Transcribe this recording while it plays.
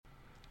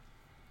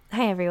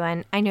Hi,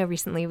 everyone. I know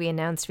recently we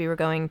announced we were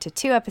going to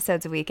 2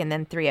 episodes a week and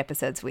then 3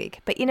 episodes a week.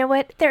 But you know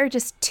what? There are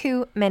just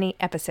too many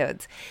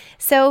episodes.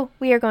 So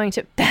we are going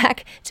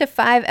back to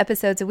 5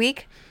 episodes a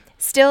week.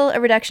 Still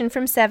a reduction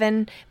from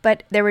 7,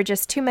 but there were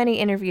just too many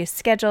interviews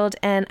scheduled,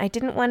 and I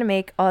didn't want to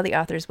make all the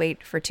authors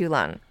wait for too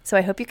long. So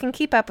I hope you can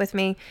keep up with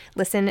me.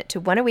 Listen to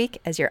 1 a week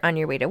as you're on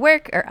your way to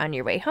work or on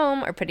your way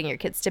home or putting your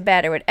kids to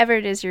bed or whatever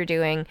it is you're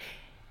doing.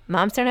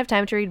 Moms don't have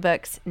time to read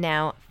books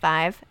now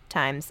 5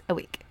 times a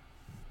week.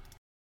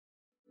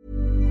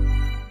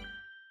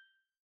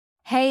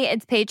 Hey,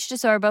 it's Paige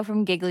DeSorbo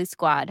from Giggly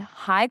Squad.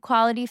 High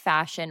quality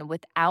fashion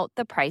without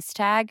the price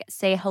tag.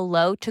 Say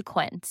hello to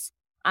Quince.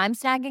 I'm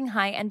snagging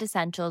high-end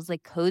essentials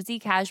like cozy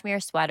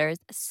cashmere sweaters,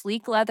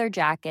 sleek leather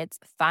jackets,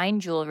 fine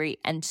jewelry,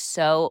 and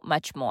so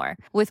much more.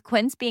 With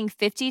Quince being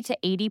 50 to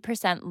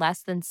 80%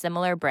 less than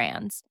similar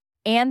brands.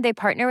 And they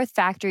partner with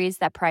factories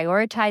that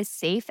prioritize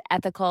safe,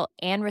 ethical,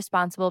 and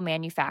responsible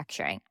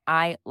manufacturing.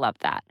 I love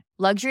that.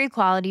 Luxury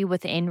quality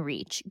within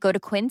reach. Go to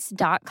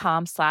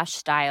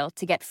quince.com/style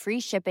to get free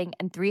shipping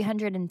and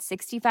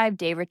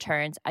 365-day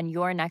returns on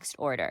your next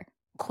order.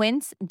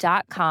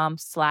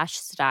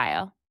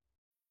 Quince.com/style.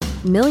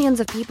 Millions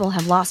of people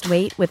have lost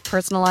weight with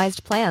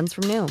personalized plans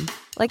from Noom.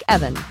 Like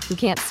Evan, who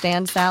can't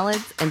stand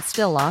salads and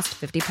still lost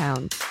 50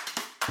 pounds.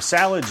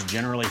 Salads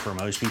generally for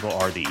most people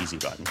are the easy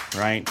button,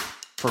 right?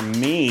 For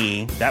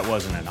me, that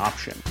wasn't an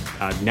option.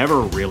 I never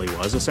really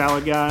was a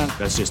salad guy.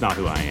 That's just not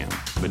who I am.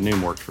 But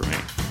Noom worked for me.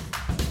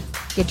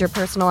 Get your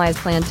personalized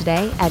plan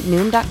today at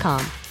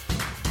Noom.com.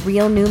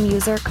 Real Noom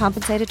user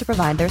compensated to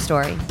provide their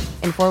story.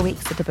 In 4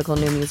 weeks, the typical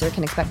Noom user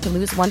can expect to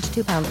lose 1 to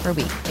 2 pounds per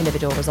week.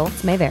 Individual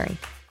results may vary.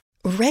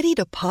 Ready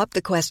to pop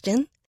the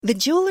question? The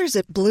jewelers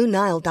at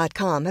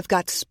BlueNile.com have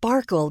got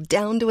sparkle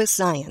down to a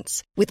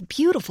science with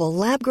beautiful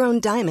lab-grown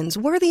diamonds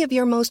worthy of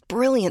your most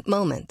brilliant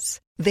moments.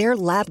 Their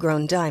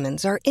lab-grown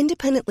diamonds are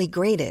independently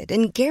graded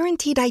and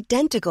guaranteed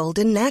identical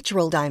to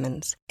natural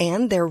diamonds,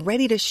 and they're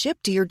ready to ship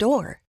to your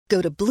door.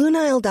 Go to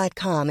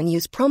BlueNile.com and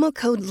use promo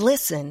code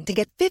LISTEN to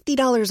get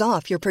 $50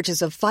 off your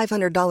purchase of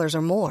 $500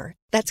 or more.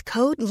 That's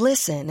code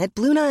LISTEN at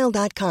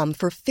BlueNile.com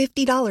for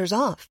 $50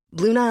 off.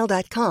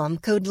 BlueNile.com,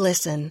 code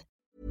LISTEN.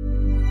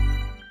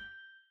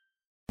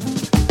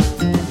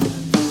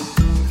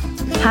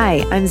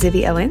 Hi, I'm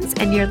Zibby Owens,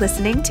 and you're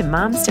listening to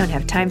Moms Don't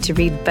Have Time to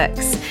Read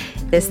Books.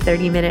 This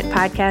 30-minute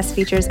podcast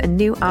features a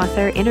new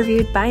author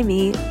interviewed by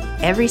me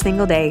every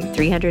single day,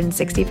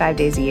 365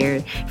 days a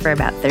year, for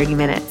about 30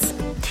 minutes.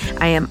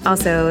 I am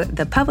also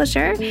the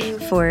publisher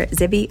for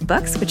Zibby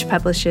Books, which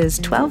publishes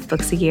 12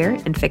 books a year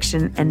in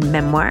fiction and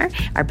memoir.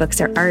 Our books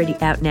are already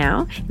out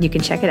now, and you can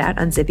check it out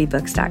on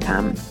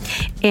zibbybooks.com.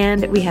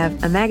 And we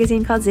have a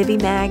magazine called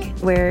Zibby Mag,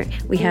 where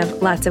we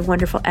have lots of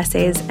wonderful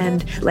essays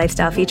and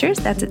lifestyle features.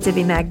 That's at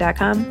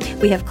zibbymag.com.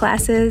 We have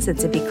classes at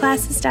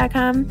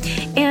zibbyclasses.com.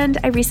 And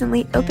I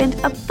recently opened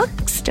a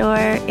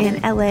bookstore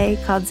in LA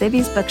called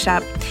Zibby's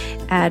Bookshop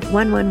at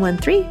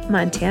 1113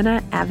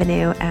 Montana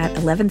Avenue at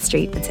 11th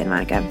Street in Santa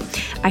Monica.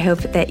 I hope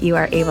that you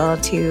are able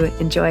to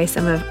enjoy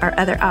some of our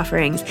other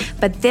offerings.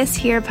 But this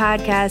here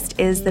podcast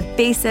is the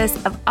basis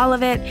of all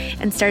of it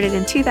and started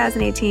in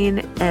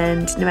 2018.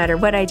 And no matter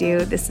what I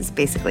do, this is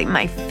basically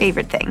my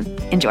favorite thing.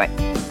 Enjoy.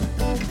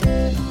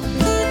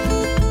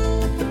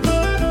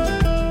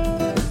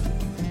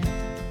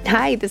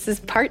 Hi, this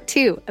is part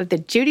 2 of the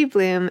Judy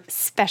Blume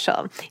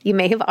special. You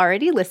may have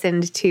already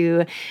listened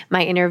to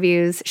my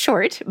interviews,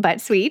 short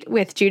but sweet,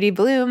 with Judy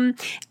Blume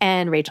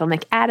and Rachel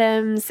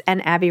McAdams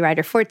and Abby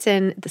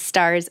Ryder-Fortson, the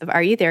stars of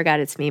Are You There,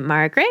 God? It's Me,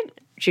 Margaret.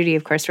 Judy,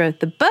 of course,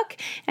 wrote the book,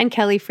 and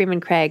Kelly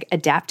Freeman Craig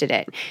adapted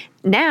it.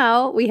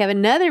 Now we have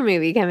another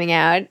movie coming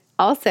out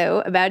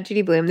also about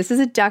Judy Blume. This is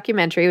a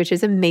documentary, which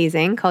is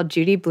amazing, called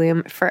Judy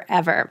Blume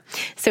Forever.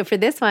 So for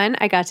this one,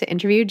 I got to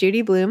interview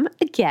Judy Blume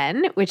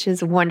again, which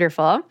is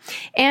wonderful.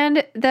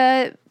 And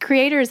the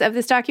creators of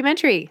this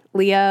documentary,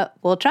 Leah,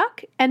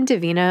 Wolchok, and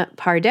Davina,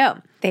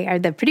 Pardo. They are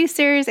the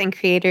producers and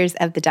creators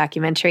of the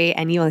documentary,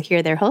 and you will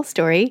hear their whole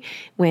story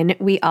when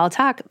we all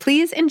talk.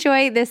 Please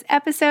enjoy this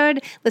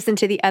episode. Listen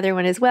to the other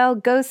one as well.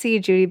 Go see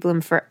Judy Blume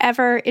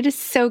Forever. It is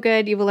so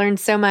good. You will learn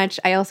so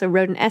much. I also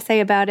wrote an essay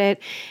about it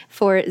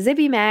for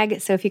Zibby Mag.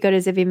 So if you go to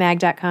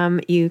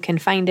zibbymag.com, you can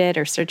find it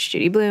or search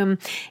Judy Blume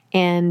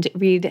and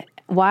read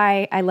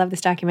why I love this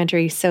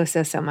documentary so,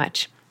 so, so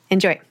much.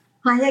 Enjoy.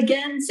 Hi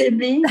again,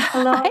 Zibby.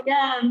 Hello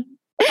again.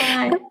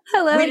 Hi.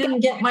 Hello. We didn't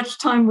get much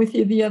time with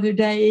you the other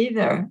day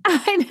either.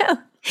 I know.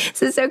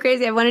 This is so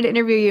crazy. I wanted to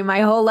interview you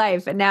my whole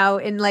life. And now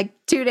in like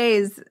 2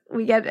 days,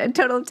 we get a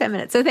total of 10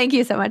 minutes. So thank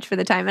you so much for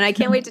the time. And I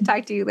can't wait to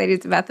talk to you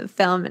ladies about the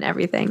film and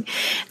everything.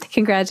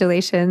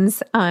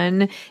 Congratulations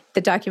on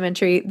the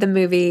documentary, the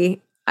movie.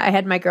 I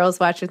had my girls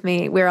watch with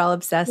me. We're all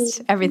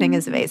obsessed. Everything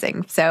is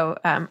amazing. So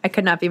I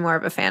could not be more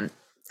of a fan,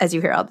 as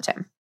you hear all the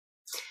time.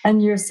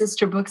 And your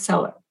sister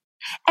bookseller.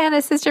 And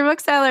a sister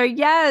bookseller,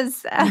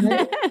 yes.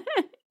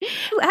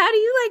 How do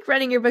you like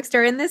running your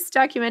bookstore? In this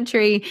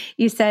documentary,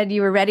 you said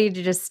you were ready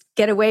to just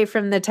get away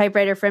from the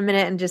typewriter for a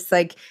minute and just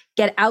like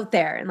get out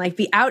there and like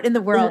be out in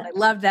the world. I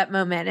loved that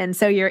moment. And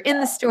so you're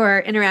in the store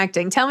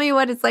interacting. Tell me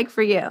what it's like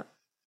for you.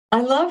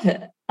 I love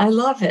it. I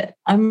love it.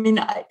 I mean,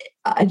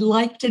 I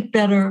liked it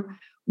better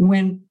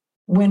when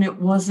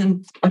it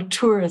wasn't a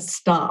tourist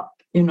stop,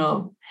 you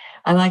know.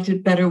 I liked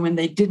it better when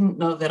they didn't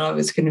know that I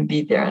was going to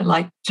be there. I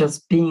liked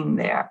just being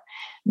there.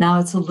 Now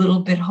it's a little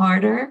bit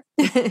harder,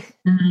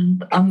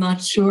 and I'm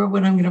not sure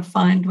what I'm going to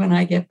find when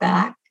I get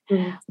back.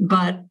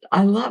 But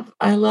I love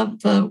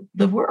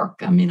the work.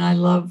 I mean, I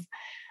love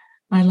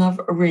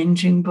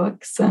arranging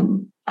books,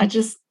 and I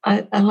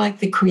like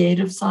the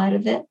creative side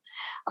of it.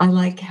 I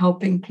like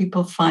helping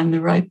people find the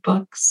right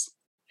books.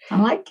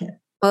 I like it.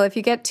 Well, if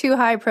you get too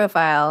high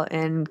profile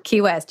in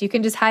Key West, you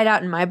can just hide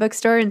out in my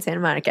bookstore in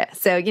Santa Monica.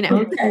 So, you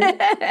know.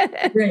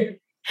 Okay. Great.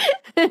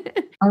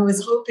 I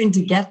was hoping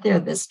to get there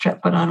this trip,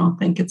 but I don't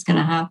think it's going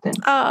to happen.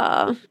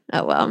 Oh,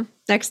 well,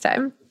 next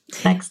time.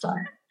 Next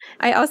time.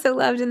 I also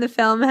loved in the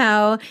film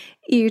how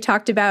you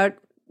talked about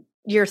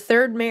your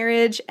third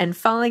marriage and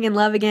falling in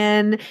love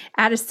again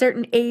at a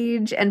certain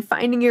age and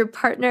finding your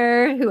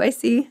partner, who I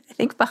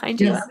think behind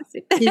you.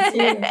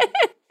 Yes.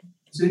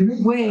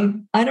 Wait,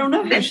 I don't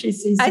know if she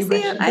sees you.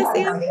 I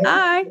see him.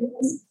 Hi.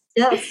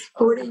 Yes,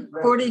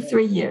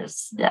 43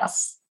 years.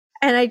 Yes.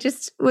 And I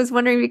just was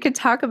wondering if you could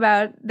talk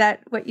about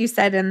that, what you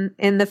said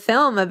in the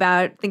film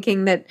about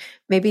thinking that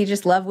maybe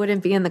just love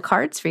wouldn't be in the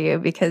cards for you,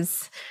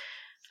 because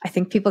I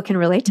think people can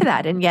relate to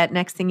that. And yet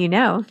next thing you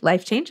know,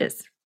 life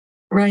changes.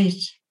 Right.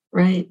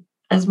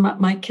 As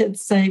my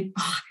kids say,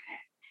 oh,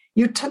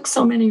 you took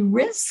so many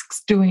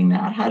risks doing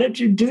that. How did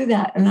you do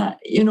that? And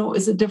it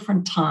was a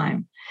different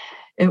time.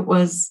 It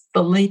was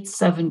the late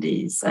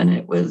 70s, and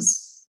it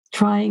was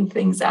trying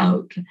things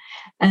out,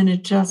 and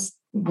it just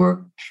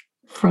worked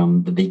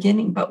from the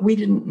beginning, but we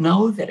didn't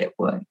know that it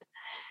would.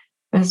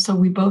 And so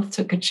we both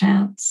took a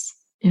chance,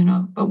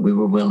 but we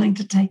were willing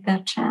to take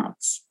that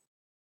chance.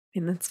 I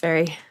mean, that's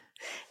very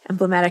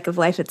emblematic of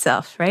life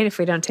itself, right? If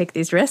we don't take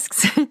these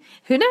risks,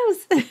 who knows?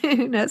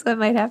 Who knows what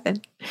might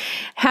happen?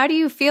 How do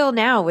you feel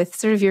now with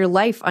sort of your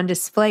life on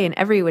display in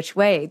every which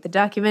way? The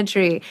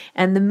documentary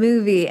and the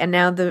movie, and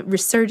now the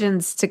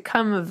resurgence to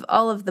come of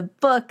all of the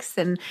books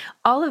and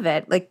all of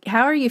it. Like,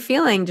 how are you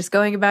feeling just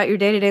going about your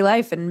day-to-day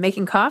life and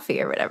making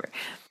coffee or whatever?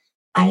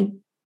 I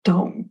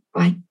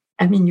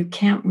mean, you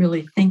can't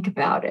really think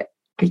about it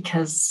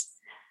because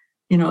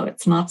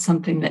it's not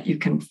something that you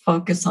can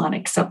focus on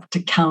except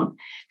to count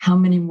how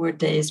many more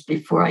days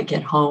before I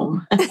get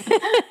home.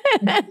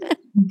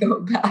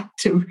 Go back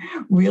to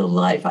real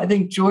life. I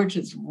think George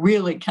is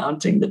really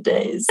counting the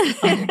days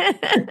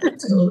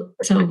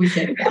till we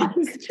get back.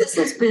 This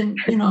has been,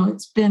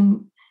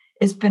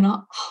 it's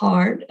been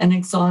hard and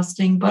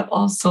exhausting, but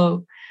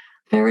also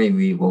very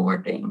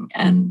rewarding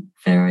and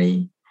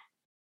very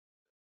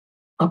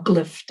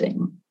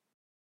uplifting.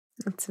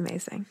 That's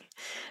amazing.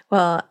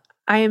 Well,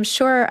 I am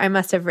sure I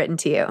must have written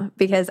to you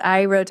because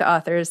I wrote to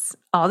authors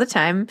all the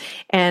time.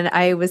 And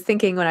I was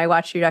thinking when I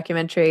watched your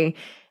documentary,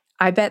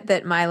 I bet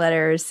that my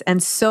letters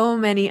and so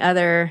many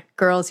other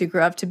girls who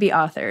grew up to be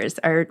authors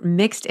are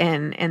mixed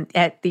in and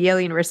at the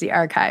Yale University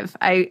Archive.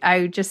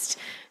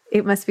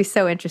 It must be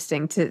so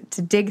interesting to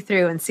dig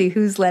through and see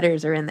whose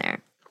letters are in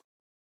there.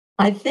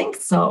 I think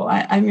so.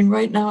 I mean,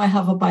 right now I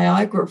have a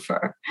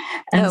biographer.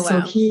 And so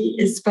he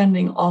is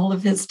spending all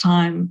of his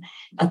time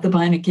at the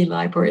Beinecke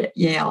Library at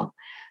Yale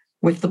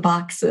with the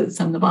boxes.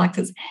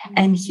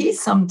 And he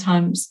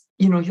sometimes,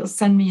 he'll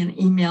send me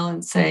an email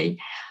and say,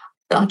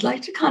 I'd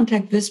like to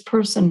contact this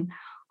person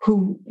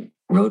who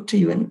wrote to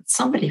you, and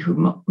somebody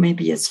who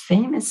maybe is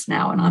famous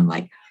now. And I'm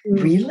like,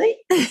 really?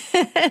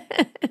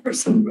 The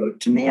person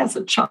wrote to me as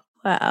a child.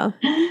 Wow.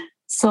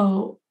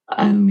 So,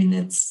 I mean,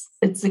 it's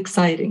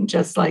exciting,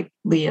 just like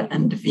Leah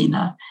and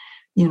Davina,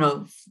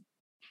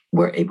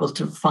 were able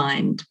to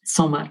find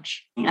so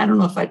much. I don't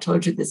know if I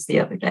told you this the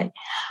other day.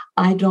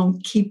 I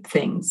don't keep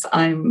things.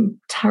 I'm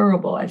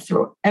terrible. I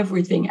throw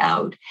everything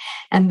out.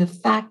 And the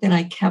fact that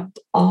I kept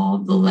all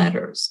the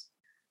letters,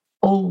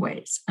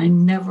 always, I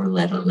never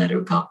let a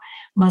letter go,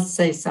 must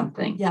say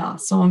something. Yeah.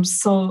 So I'm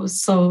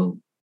so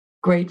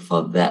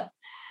grateful that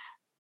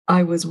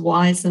I was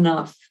wise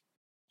enough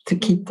to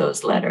keep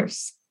those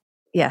letters.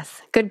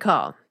 Yes. Good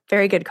call.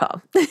 Very good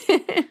call.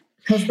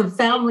 Because the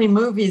family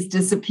movies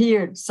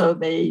disappeared, so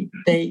they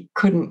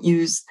couldn't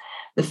use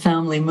the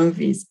family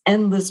movies.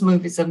 Endless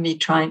movies of me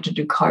trying to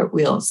do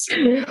cartwheels,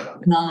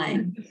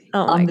 9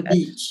 on the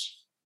beach.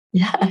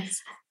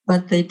 Yes,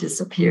 but they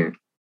disappeared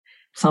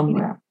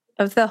somewhere.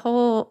 Of the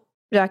whole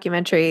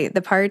documentary,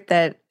 the part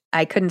that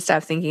I couldn't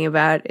stop thinking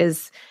about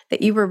is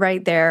that you were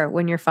right there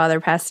when your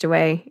father passed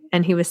away,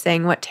 and he was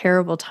saying, "What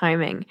terrible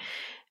timing."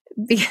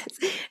 Because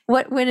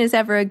when is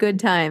ever a good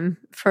time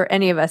for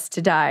any of us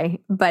to die?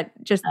 But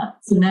just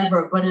it's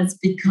never. But it's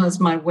because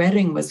my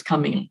wedding was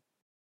coming.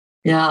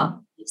 Yeah,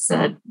 he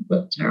said,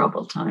 "What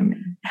terrible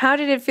timing." How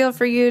did it feel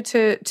for you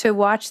to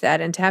watch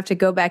that and to have to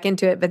go back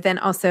into it, but then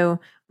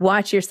also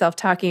watch yourself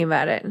talking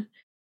about it?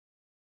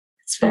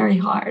 It's very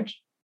hard.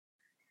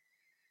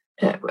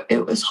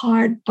 It was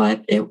hard,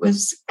 but it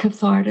was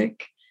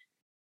cathartic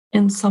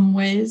in some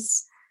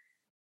ways.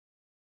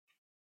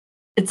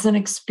 It's an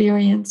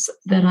experience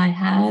that I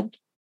had,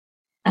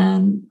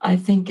 and I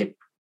think it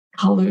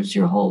colors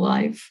your whole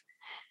life.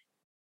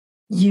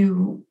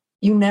 You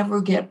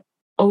never get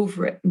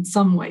over it in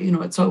some way.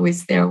 It's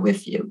always there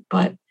with you,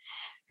 but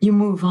you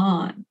move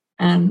on.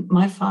 And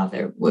my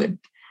father would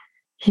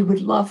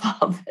love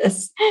all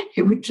this.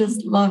 He would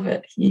just love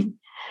it. He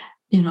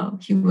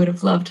would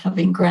have loved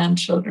having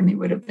grandchildren. He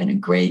would have been a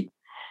great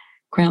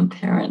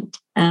grandparent.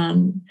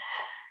 And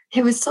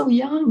he was so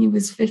young. He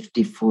was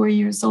 54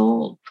 years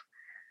old.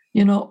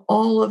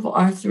 All of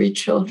our 3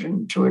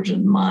 children, George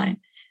and mine,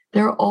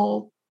 they're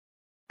all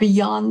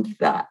beyond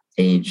that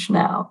age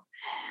now.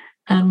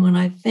 And when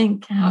I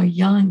think how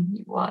young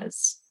he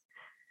was,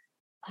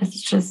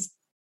 it's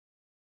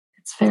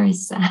very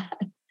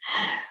sad.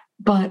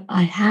 But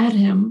I had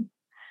him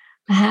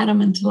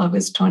until I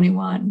was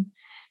 21,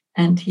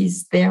 and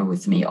he's there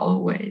with me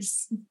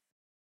always.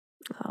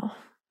 Oh,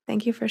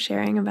 thank you for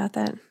sharing about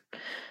that.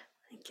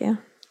 Thank you.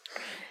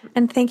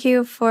 And thank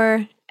you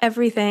for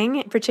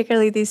everything,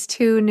 particularly these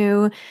 2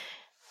 new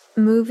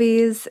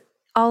movies,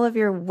 all of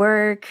your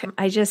work.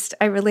 I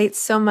relate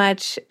so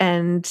much,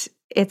 and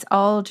it's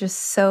all just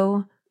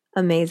so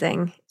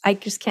amazing. I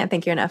just can't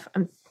thank you enough.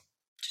 I'm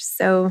just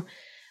so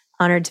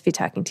honored to be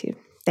talking to you.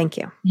 Thank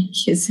you.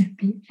 Thank you,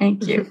 Zippy.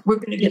 Thank you. We're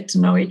going to get to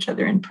know each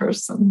other in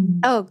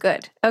person. Oh,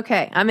 good.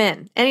 Okay, I'm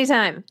in.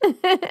 Anytime.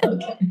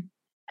 Okay.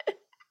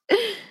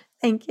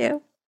 Thank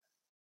you.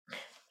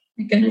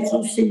 I'm going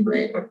to see you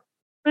later.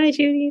 Bye,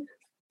 Judy.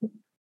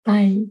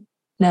 Bye.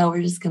 Now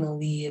we're just going to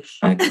leave.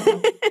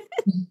 Okay.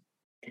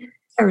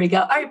 There we go.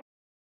 All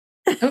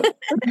right.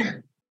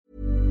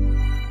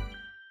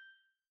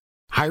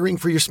 Hiring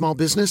for your small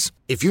business?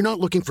 If you're not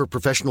looking for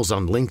professionals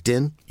on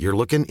LinkedIn, you're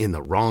looking in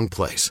the wrong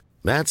place.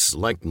 That's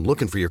like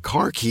looking for your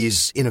car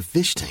keys in a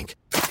fish tank.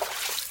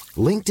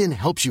 LinkedIn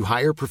helps you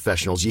hire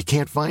professionals you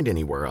can't find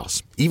anywhere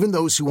else, even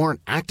those who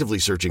aren't actively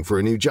searching for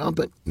a new job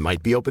but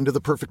might be open to the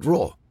perfect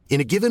role.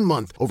 In a given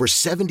month, over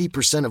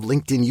 70% of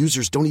LinkedIn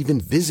users don't even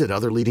visit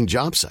other leading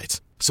job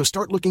sites. So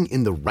start looking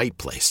in the right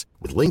place.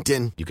 With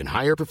LinkedIn, you can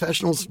hire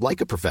professionals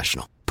like a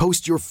professional.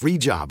 Post your free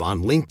job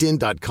on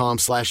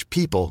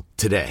linkedin.com/people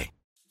today.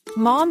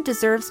 Mom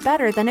deserves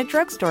better than a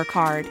drugstore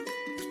card.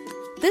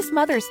 This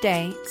Mother's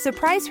Day,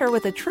 surprise her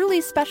with a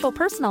truly special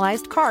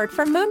personalized card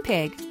from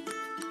Moonpig.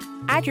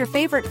 Add your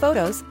favorite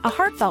photos, a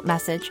heartfelt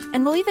message,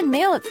 and we'll even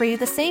mail it for you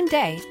the same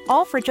day,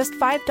 all for just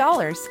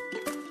 $5.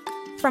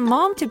 From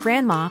mom to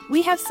grandma,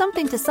 we have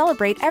something to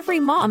celebrate every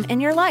mom in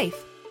your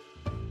life.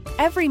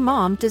 Every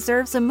mom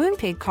deserves a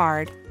Moonpig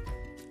card.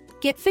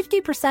 Get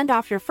 50%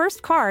 off your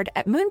first card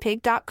at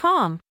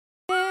moonpig.com.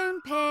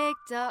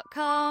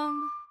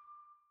 Moonpig.com.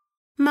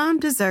 Mom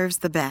deserves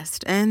the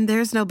best, and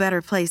there's no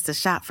better place to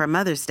shop for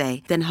Mother's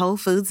Day than Whole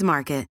Foods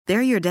Market.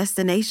 They're your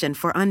destination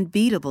for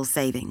unbeatable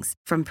savings,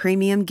 from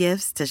premium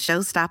gifts to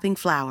show-stopping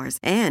flowers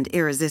and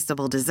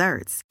irresistible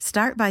desserts.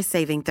 Start by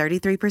saving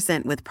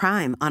 33% with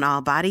Prime on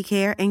all body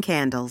care and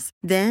candles.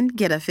 Then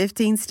get a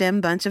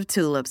 15-stem bunch of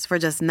tulips for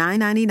just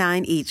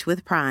 $9.99 each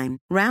with Prime.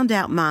 Round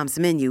out Mom's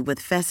menu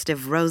with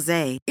festive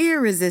rosé,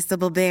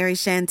 irresistible berry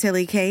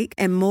chantilly cake,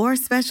 and more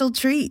special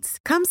treats.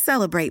 Come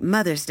celebrate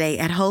Mother's Day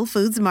at Whole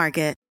Foods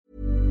Market.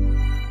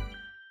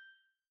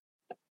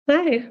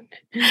 Hi.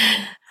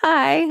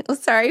 Hi. Oh,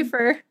 sorry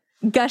for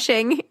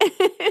gushing.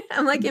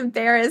 I'm like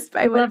embarrassed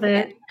by love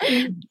it.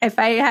 If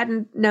I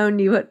hadn't known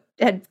you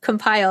had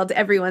compiled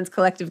everyone's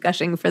collective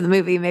gushing for the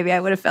movie, maybe I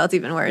would have felt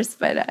even worse.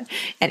 But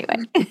anyway.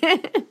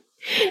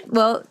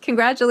 Well,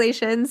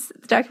 congratulations.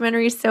 The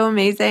documentary is so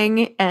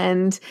amazing.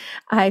 And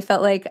I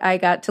felt like I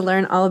got to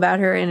learn all about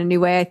her in a new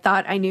way. I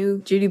thought I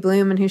knew Judy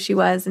Blume and who she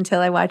was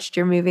until I watched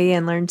your movie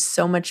and learned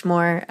so much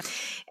more.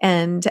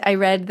 And I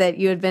read that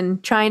you had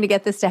been trying to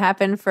get this to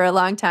happen for a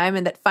long time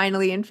and that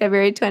finally in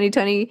February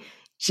 2020,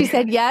 she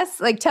said yes.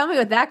 Like, tell me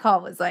what that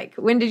call was like.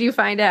 When did you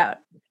find out?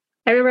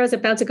 I remember I was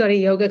about to go to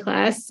yoga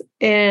class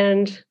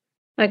and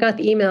I got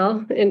the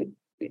email, and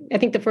I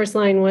think the first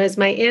line was,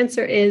 "My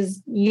answer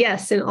is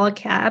yes," in all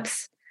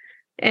caps.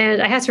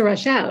 And I had to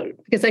rush out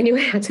because I knew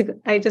I had to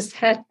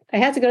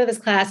go to this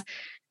class.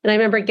 And I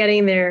remember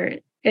getting there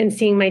and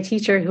seeing my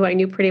teacher, who I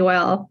knew pretty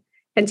well,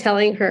 and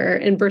telling her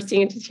and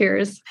bursting into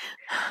tears.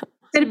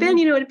 It had been,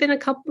 it had been a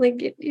couple,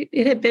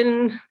 it had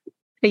been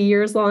a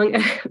years long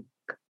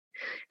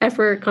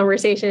effort,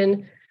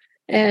 conversation.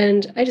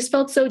 And I just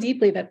felt so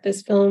deeply that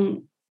this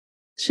film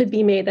should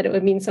be made, that it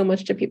would mean so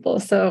much to people.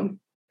 So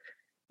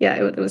yeah,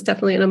 it was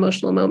definitely an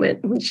emotional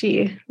moment when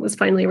she was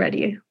finally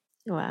ready.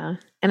 Wow.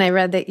 And I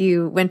read that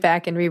you went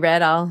back and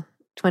reread all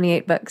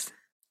 28 books.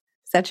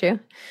 Is that true?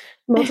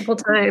 Multiple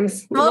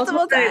times.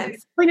 Multiple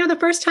times. Well, the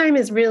first time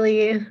is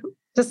really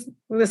just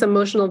this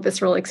emotional,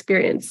 visceral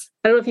experience.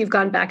 I don't know if you've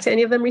gone back to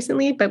any of them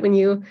recently, but when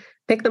you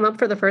pick them up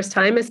for the first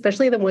time,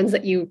 especially the ones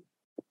that you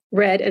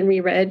read and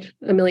reread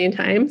a million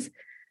times,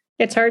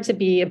 it's hard to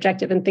be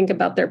objective and think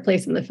about their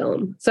place in the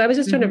film. So I was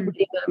just trying to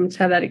read them to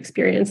have that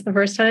experience the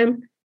first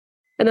time.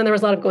 And then there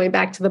was a lot of going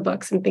back to the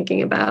books and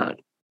thinking about,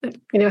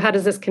 how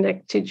does this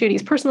connect to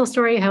Judy's personal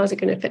story? How is it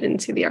going to fit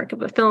into the arc of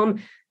the film?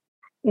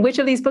 Which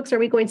of these books are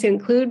we going to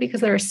include?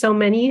 Because there are so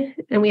many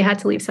and we had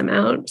to leave some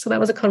out. So that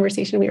was a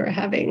conversation we were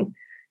having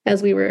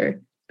as Leah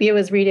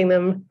was reading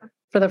them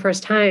for the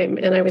first time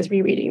and I was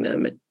rereading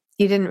them.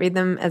 You didn't read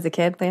them as a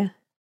kid, Leah?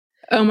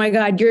 Oh my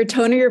God, your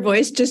tone of your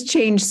voice just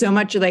changed so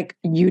much. You're like,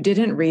 you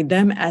didn't read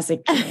them as a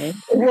kid.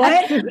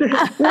 What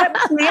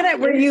planet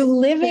were you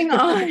living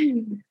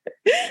on?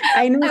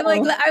 I know.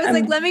 I was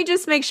like, let me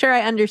just make sure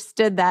I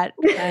understood that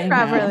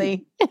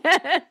properly.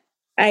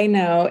 I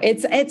know.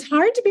 It's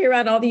hard to be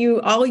around all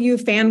you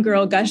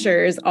fangirl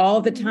gushers all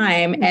the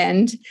time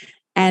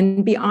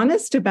and be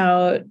honest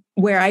about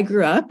where I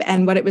grew up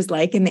and what it was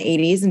like in the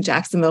 80s in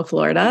Jacksonville,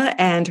 Florida.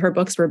 And her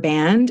books were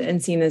banned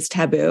and seen as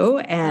taboo.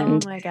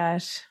 And oh my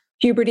gosh.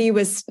 Puberty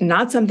was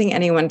not something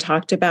anyone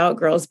talked about.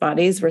 Girls'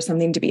 bodies were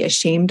something to be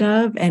ashamed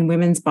of, and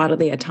women's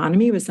bodily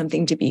autonomy was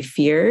something to be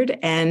feared.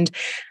 And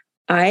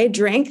I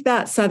drank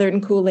that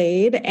Southern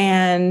Kool-Aid,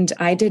 and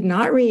I did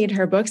not read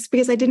her books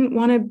because I didn't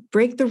want to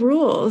break the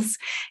rules.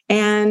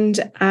 And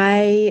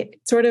I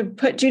sort of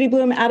put Judy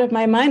Blume out of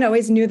my mind. I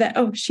always knew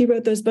that, she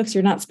wrote those books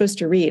you're not supposed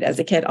to read as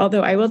a kid.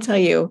 Although I will tell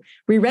you,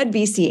 we read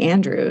V.C.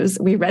 Andrews.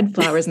 We read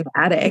Flowers in the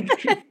Attic.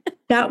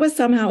 That was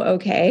somehow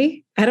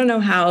okay. I don't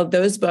know how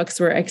those books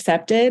were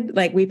accepted.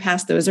 Like we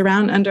passed those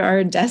around under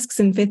our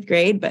desks in 5th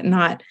grade, but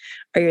not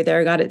Are You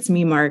There, God? It's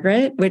Me,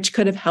 Margaret, which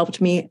could have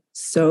helped me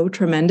so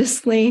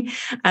tremendously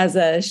as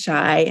a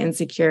shy,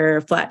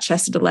 insecure,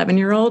 flat-chested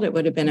 11-year-old. It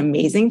would have been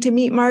amazing to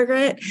meet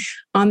Margaret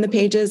on the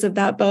pages of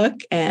that book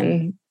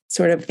and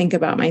sort of think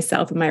about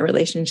myself and my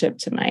relationship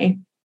to my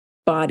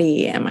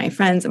body and my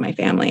friends and my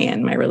family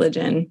and my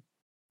religion.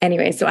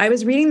 Anyway, so I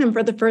was reading them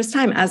for the first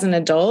time as an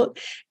adult,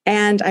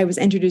 and I was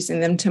introducing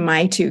them to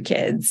my 2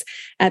 kids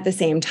at the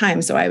same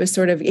time. So I was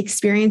sort of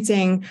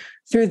experiencing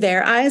through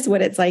their eyes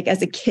what it's like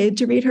as a kid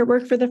to read her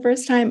work for the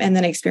first time, and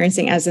then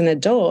experiencing as an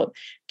adult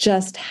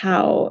just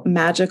how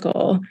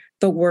magical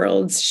the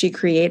worlds she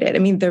created. I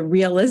mean, the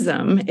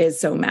realism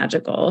is so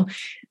magical.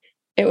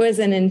 It was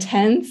an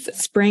intense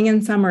spring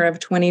and summer of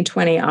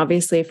 2020,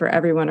 obviously, for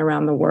everyone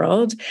around the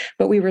world.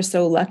 But we were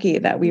so lucky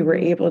that we were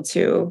able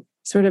to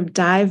sort of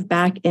dive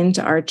back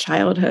into our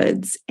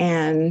childhoods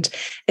and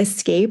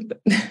escape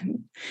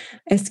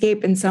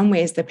in some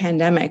ways the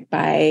pandemic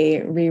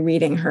by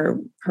rereading her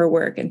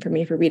work, and for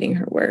me, for reading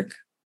her work.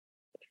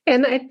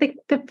 And I think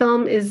the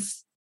film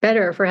is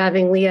better for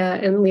having Leah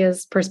and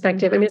Leah's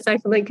perspective. I mean,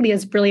 aside from like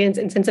Leah's brilliance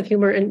and sense of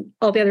humor and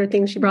all the other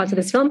things she brought to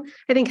this film,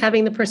 I think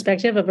having the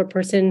perspective of a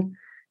person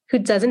who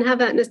doesn't have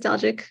that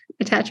nostalgic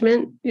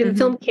attachment, the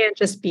film can't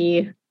just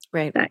be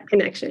that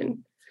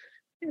connection.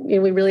 We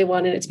really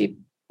wanted it to be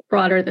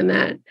broader than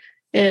that.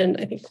 And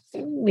I think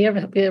Leah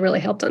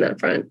really helped on that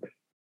front.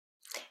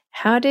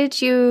 How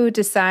did you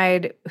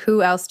decide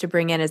who else to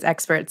bring in as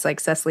experts like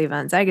Cecily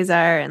von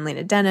Ziegesar and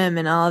Lena Dunham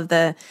and all of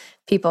the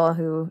people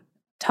who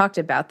talked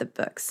about the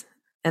books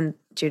and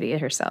Judy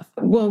herself?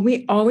 Well,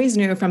 we always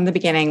knew from the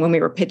beginning when we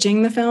were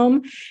pitching the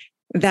film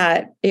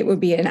that it would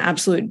be an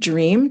absolute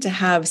dream to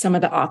have some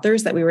of the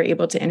authors that we were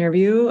able to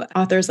interview,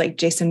 authors like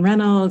Jason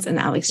Reynolds and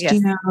Alex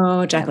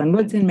Gino, Jacqueline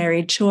Woodson,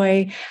 Mary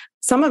Choi.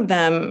 Some of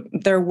them,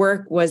 their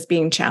work was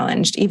being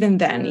challenged even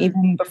then,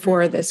 even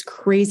before this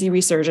crazy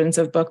resurgence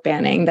of book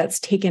banning that's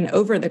taken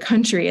over the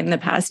country in the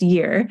past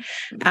year.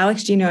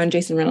 Alex Gino and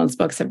Jason Reynolds'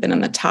 books have been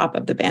on the top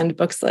of the banned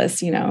books list,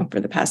 for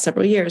the past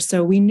several years.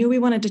 So we knew we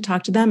wanted to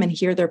talk to them and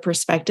hear their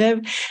perspective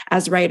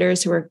as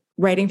writers who are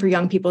writing for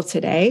young people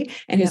today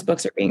and whose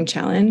books are being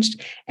challenged.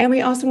 And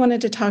we also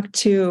wanted to talk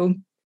to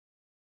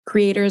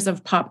creators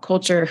of pop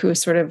culture who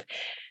sort of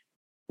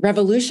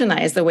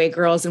revolutionize the way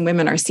girls and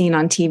women are seen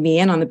on TV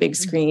and on the big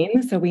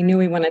screen. So we knew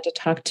we wanted to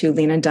talk to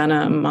Lena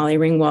Dunham, Molly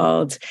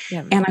Ringwald,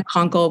 Anna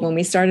Konkle. When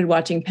we started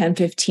watching Pen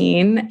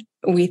 15,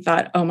 we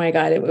thought, oh my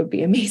God, it would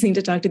be amazing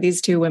to talk to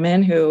these 2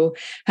 women who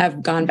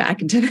have gone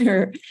back into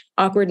their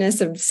awkwardness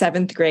of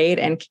 7th grade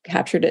and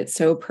captured it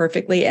so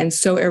perfectly and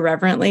so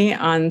irreverently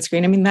on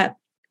screen. I mean, that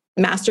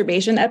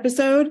masturbation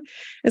episode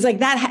is like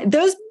that.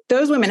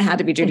 Those women had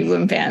to be Judy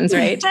Blume fans,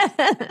 right?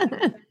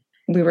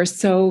 We were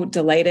so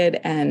delighted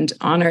and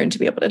honored to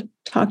be able to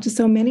talk to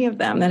so many of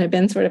them that have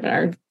been sort of in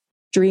our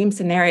dream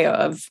scenario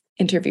of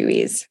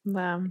interviewees.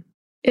 Wow.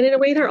 And in a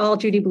way, they're all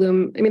Judy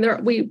Blume. I mean,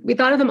 we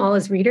thought of them all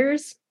as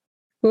readers.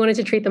 We wanted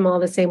to treat them all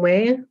the same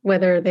way,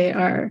 whether they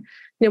are,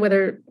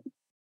 whether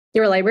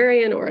you're a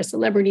librarian or a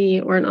celebrity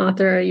or an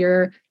author,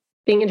 you're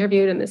being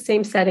interviewed in the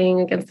same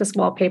setting against this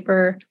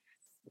wallpaper.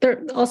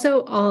 They're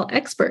also all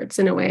experts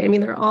in a way. I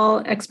mean, they're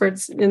all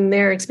experts in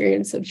their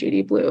experience of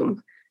Judy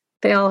Blume.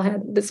 They all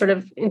had this sort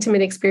of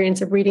intimate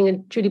experience of reading a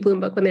Judy Blume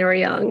book when they were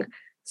young.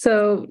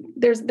 So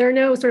there are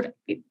no sort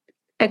of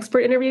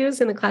expert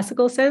interviews in the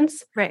classical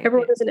sense. Right.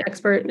 Everyone is an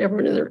expert and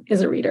everyone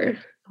is a reader.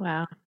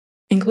 Wow.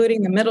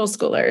 including the middle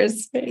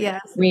schoolers.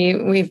 Yes.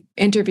 We've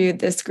interviewed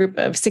this group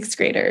of sixth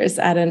graders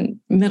at a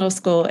middle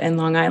school in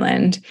Long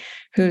Island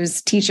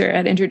whose teacher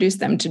had introduced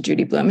them to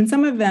Judy Blume. And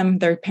some of them,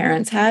 their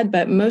parents had,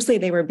 but mostly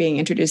they were being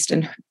introduced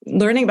and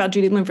learning about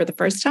Judy Blume for the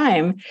first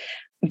time.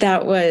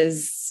 That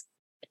was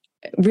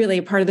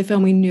really part of the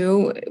film we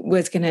knew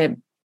was going to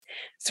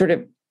sort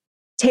of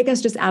take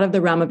us just out of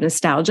the realm of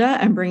nostalgia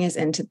and bring us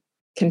into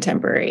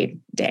contemporary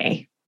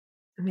day.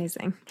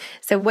 Amazing.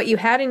 So what you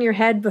had in your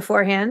head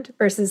beforehand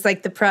versus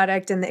like the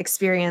product and the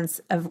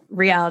experience of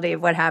reality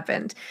of what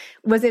happened,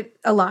 was it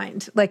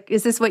aligned? Like,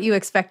 is this what you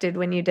expected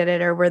when you did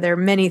it? Or were there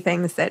many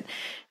things that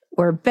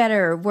were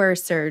better or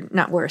worse, or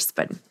not worse,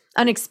 but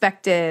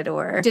unexpected?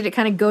 Or did it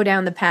kind of go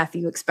down the path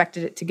you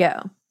expected it to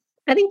go?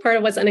 I think part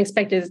of what's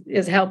unexpected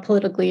is how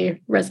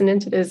politically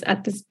resonant it is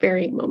at this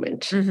very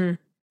moment. Mm-hmm.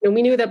 And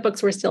we knew that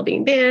books were still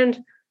being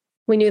banned.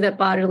 We knew that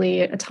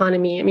bodily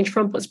autonomy, I mean,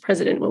 Trump was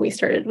president when we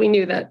started. We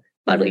knew that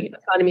bodily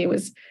autonomy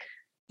was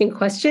in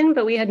question,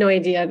 but we had no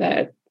idea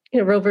that,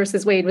 Roe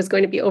versus Wade was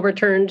going to be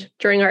overturned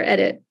during our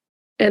edit,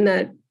 and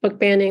that book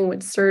banning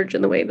would surge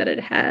in the way that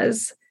it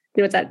has.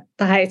 It's at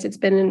the highest it's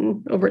been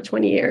in over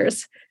 20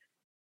 years.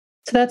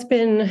 So that's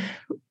been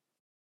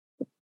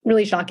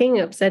really shocking,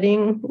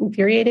 upsetting,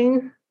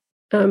 infuriating.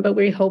 But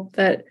we hope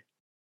that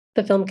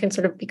the film can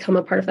sort of become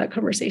a part of that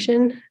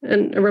conversation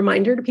and a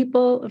reminder to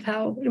people of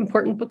how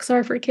important books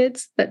are for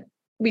kids, that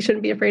we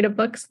shouldn't be afraid of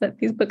books, that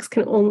these books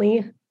can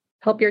only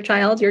help your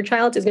child. Your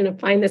child is going to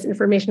find this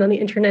information on the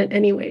internet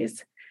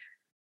anyways.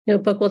 A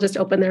book will just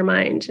open their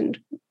mind and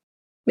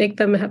make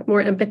them have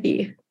more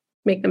empathy,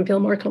 make them feel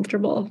more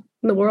comfortable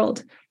in the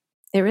world.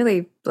 It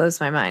really blows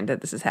my mind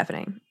that this is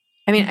happening.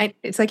 I mean,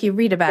 it's like you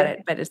read about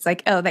it, but it's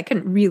like, oh, that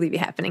couldn't really be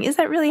happening. Is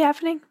that really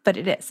happening? But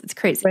it is. It's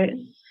crazy.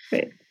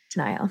 Right.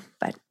 Denial.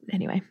 But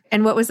anyway.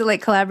 And what was it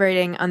like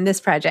collaborating on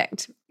this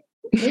project?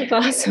 It's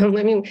awesome.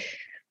 I mean,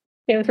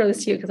 I'm going to throw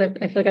this to you because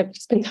I feel like I've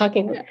just been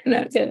talking.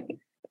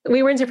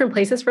 We were in different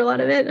places for a lot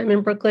of it. I'm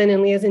in Brooklyn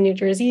and Leah's in New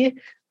Jersey.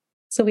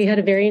 So we had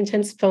a very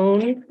intense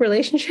phone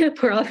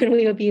relationship where often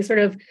we would be sort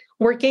of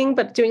working,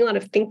 but doing a lot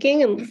of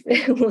thinking and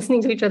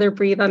listening to each other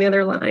breathe on the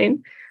other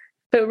line.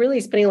 But really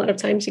spending a lot of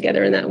time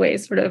together in that way,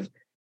 sort of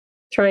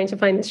trying to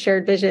find this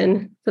shared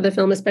vision for the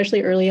film,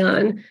 especially early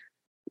on,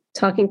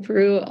 talking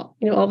through,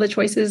 all the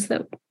choices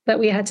that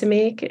we had to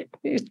make.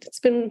 It's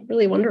been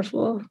really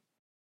wonderful.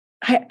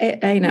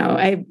 I know.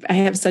 I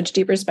have such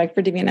deep respect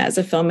for Davina as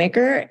a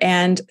filmmaker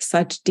and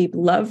such deep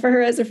love for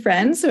her as a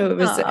friend. So it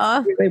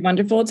was really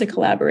wonderful to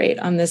collaborate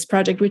on this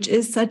project, which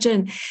is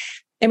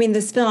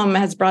this film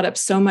has brought up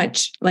so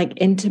much like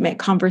intimate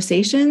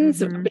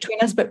conversations between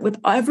us, but with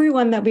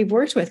everyone that we've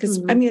worked with. Because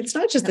it's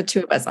not just the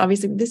two of us,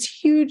 obviously, this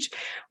huge,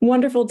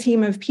 wonderful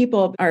team of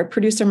people, our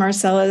producer,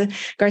 Marcela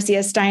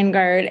Garcia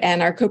Steingart,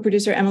 and our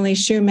co-producer, Emily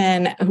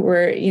Schumann, who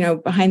were,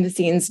 behind the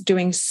scenes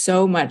doing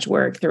so much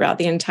work throughout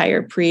the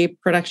entire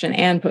pre-production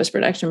and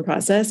post-production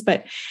process.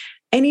 But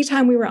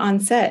anytime we were on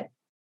set,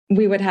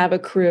 we would have a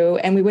crew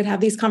and we would have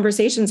these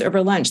conversations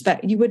over lunch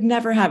that you would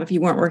never have if you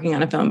weren't working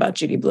on a film about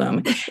Judy Blume.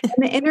 In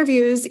the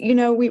interviews,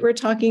 we were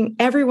talking,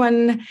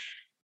 everyone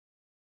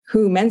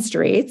who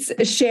menstruates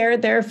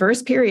shared their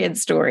first period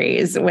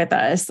stories with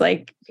us.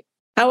 Like,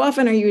 how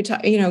often are you,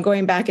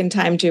 going back in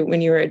time to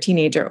when you were a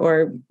teenager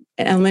or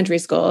in elementary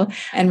school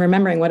and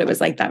remembering what it was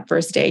like that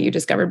first day you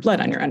discovered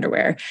blood on your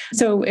underwear?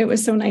 So it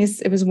was so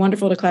nice. It was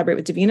wonderful to collaborate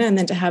with Davina and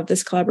then to have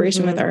this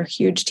collaboration with our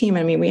huge team.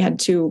 I mean, we had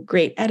two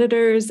great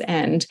editors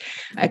and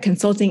a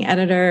consulting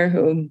editor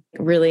who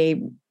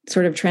really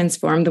sort of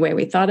transformed the way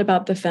we thought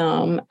about the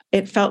film.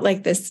 It felt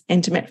like this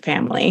intimate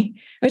family,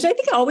 which I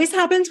think always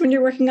happens when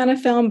you're working on a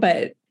film,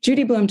 but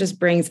Judy Blume just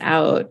brings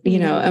out,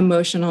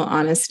 emotional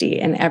honesty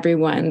in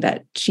everyone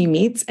that she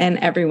meets and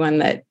everyone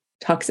that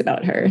talks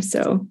about her.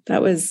 So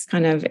that was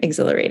kind of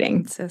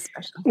exhilarating. So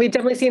special. We've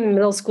definitely seen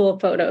middle school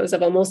photos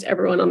of almost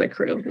everyone on the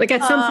crew. Like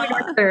at some point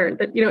after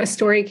that, a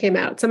story came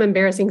out, some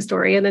embarrassing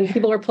story, and then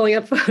people were pulling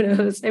up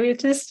photos. I mean,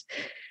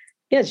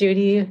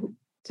 Judy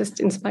just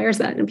inspires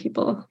that in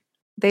people.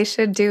 They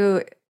should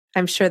do,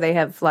 I'm sure they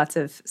have lots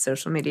of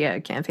social media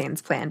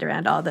campaigns planned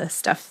around all the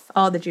stuff,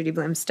 all the Judy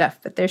Blume stuff,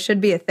 but there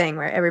should be a thing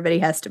where everybody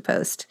has to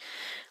post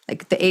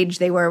like the age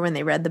they were when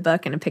they read the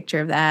book and a picture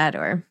of that,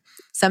 or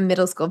some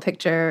middle school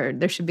picture.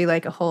 There should be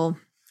like a whole,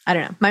 I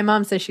don't know. My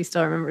mom says she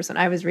still remembers when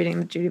I was reading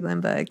the Judy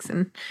Blume books,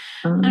 and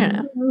I don't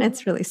know.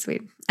 It's really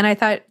sweet. And I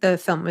thought the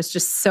film was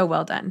just so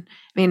well done.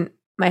 I mean,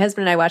 my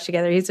husband and I watched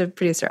together. He's a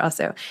producer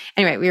also.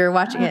 Anyway, we were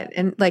watching it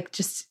and like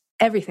just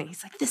everything.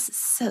 He's like, this is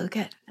so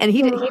good. And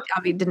he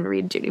probably didn't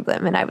read Judy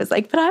Blume. And I was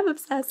like, but I'm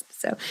obsessed.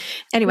 So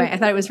anyway, I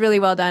thought it was really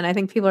well done. I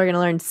think people are going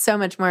to learn so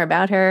much more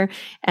about her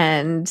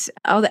and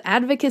all the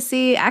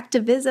advocacy,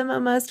 activism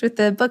almost with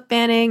the book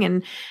banning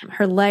and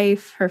her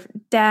life, her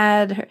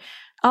dad,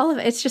 all of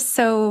it. It's just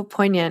so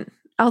poignant.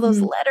 All those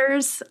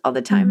letters all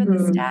the time in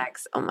the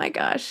stacks. Oh my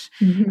gosh.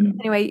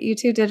 Anyway, you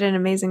two did an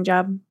amazing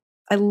job.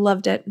 I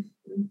loved it.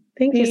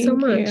 Thank you so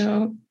much.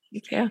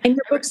 Thank you. And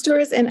your bookstore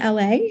is in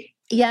LA?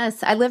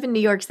 Yes, I live in New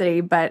York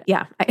City, but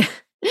yeah,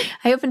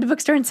 I opened a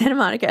bookstore in Santa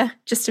Monica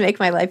just to make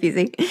my life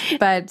easy.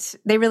 But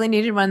they really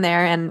needed one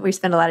there, and we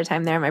spend a lot of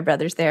time there. My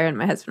brother's there, and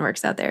my husband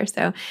works out there.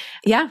 So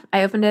yeah,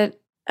 I opened it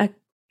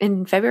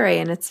in February,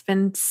 and it's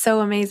been so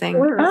amazing.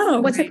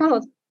 Oh, what's it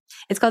called?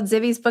 It's called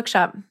Zibby's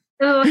Bookshop.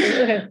 Oh,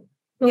 okay.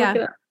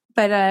 Yeah.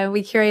 But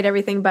we curate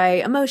everything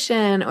by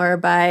emotion or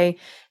by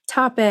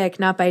topic,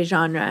 not by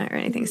genre or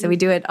anything. So we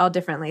do it all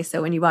differently.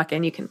 So when you walk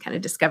in, you can kind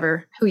of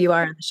discover who you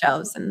are on the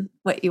shelves and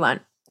what you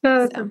want.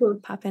 Oh, so cool.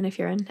 Pop in if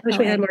you're in. I wish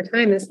we had more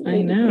time.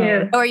 I know.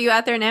 Yeah. Oh, are you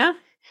out there now?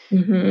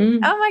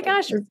 Mm-hmm. Oh my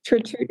gosh. For 2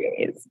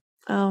 days.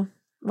 Oh,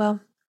 well,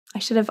 I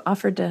should have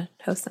offered to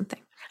host something.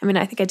 I mean,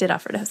 I think I did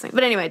offer to host something,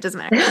 but anyway, it doesn't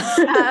matter.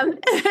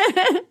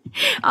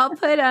 I'll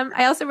put,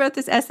 I also wrote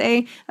this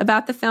essay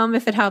about the film.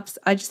 If it helps,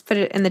 I just put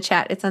it in the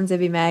chat. It's on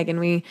Zibby Mag, and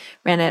we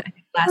ran it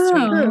last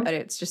week, but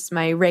it's just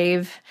my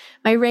rave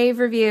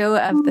review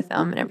of the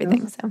film and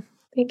everything. So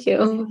thank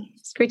you.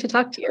 It's great to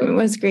talk to you. It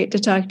was great to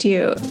talk to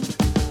you.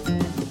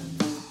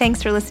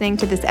 Thanks for listening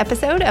to this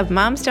episode of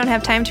Moms Don't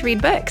Have Time to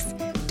Read Books.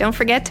 Don't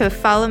forget to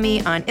follow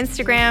me on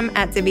Instagram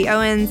at Zibby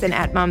Owens and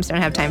at Moms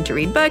Don't Have Time to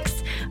Read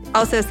Books.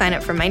 Also sign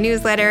up for my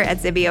newsletter at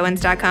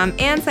zibbyowens.com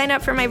and sign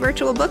up for my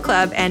virtual book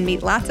club and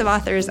meet lots of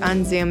authors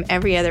on Zoom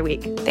every other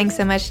week. Thanks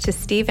so much to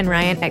Steve and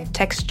Ryan at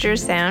Texture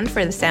Sound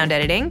for the sound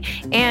editing.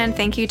 And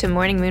thank you to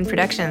Morning Moon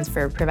Productions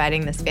for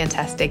providing this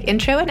fantastic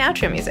intro and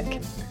outro music.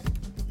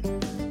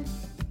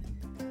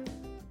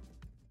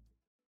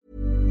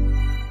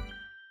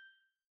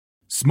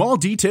 Small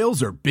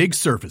details are big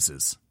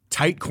surfaces.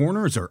 Tight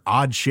corners are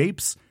odd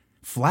shapes.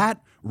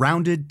 Flat,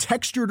 rounded,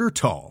 textured, or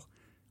tall.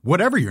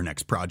 Whatever your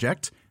next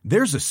project,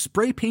 there's a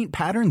spray paint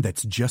pattern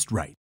that's just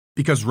right.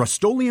 Because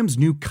Rust-Oleum's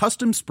new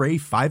Custom Spray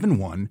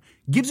 5-in-1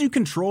 gives you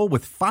control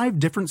with 5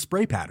 different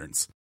spray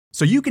patterns.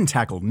 So you can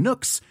tackle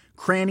nooks,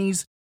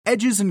 crannies,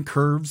 edges, and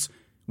curves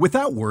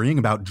without worrying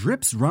about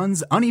drips,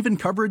 runs, uneven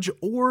coverage,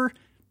 or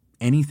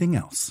anything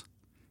else.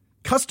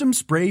 Custom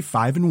Spray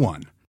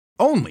 5-in-1.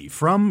 Only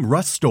from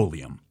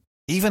Rust-Oleum.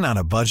 Even on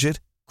a budget,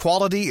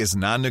 quality is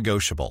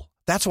non-negotiable.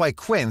 That's why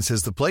Quince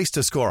is the place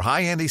to score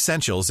high-end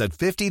essentials at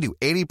 50 to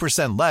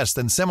 80% less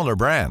than similar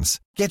brands.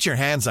 Get your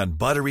hands on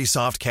buttery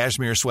soft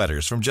cashmere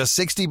sweaters from just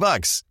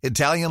 $60,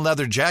 Italian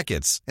leather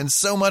jackets, and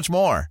so much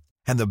more.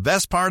 And the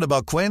best part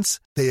about Quince,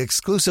 they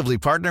exclusively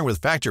partner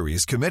with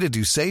factories committed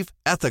to safe,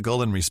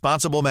 ethical, and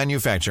responsible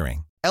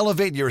manufacturing.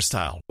 Elevate your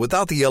style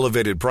without the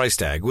elevated price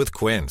tag with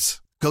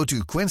Quince. Go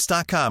to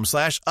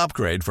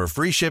quince.com/upgrade for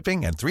free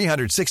shipping and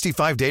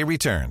 365-day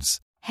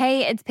returns.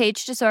 Hey, it's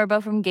Paige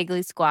DeSorbo from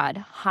Giggly Squad.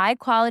 High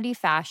quality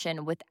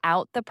fashion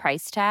without the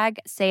price tag.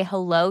 Say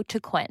hello to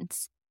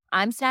Quince.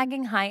 I'm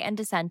snagging high-end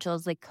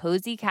essentials like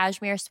cozy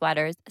cashmere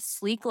sweaters,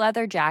 sleek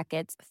leather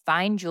jackets,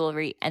 fine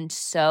jewelry, and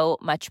so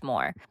much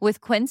more.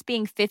 With Quince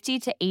being 50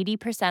 to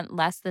 80%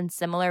 less than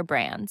similar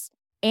brands.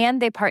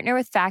 And they partner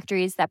with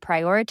factories that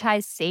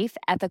prioritize safe,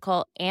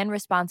 ethical, and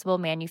responsible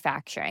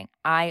manufacturing.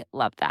 I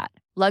love that.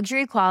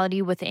 Luxury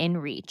quality within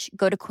reach.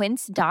 Go to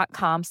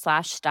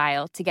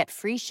quince.com/style to get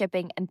free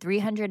shipping and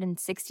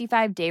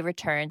 365-day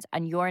returns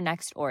on your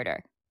next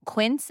order.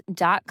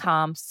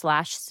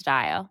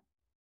 Quince.com/style.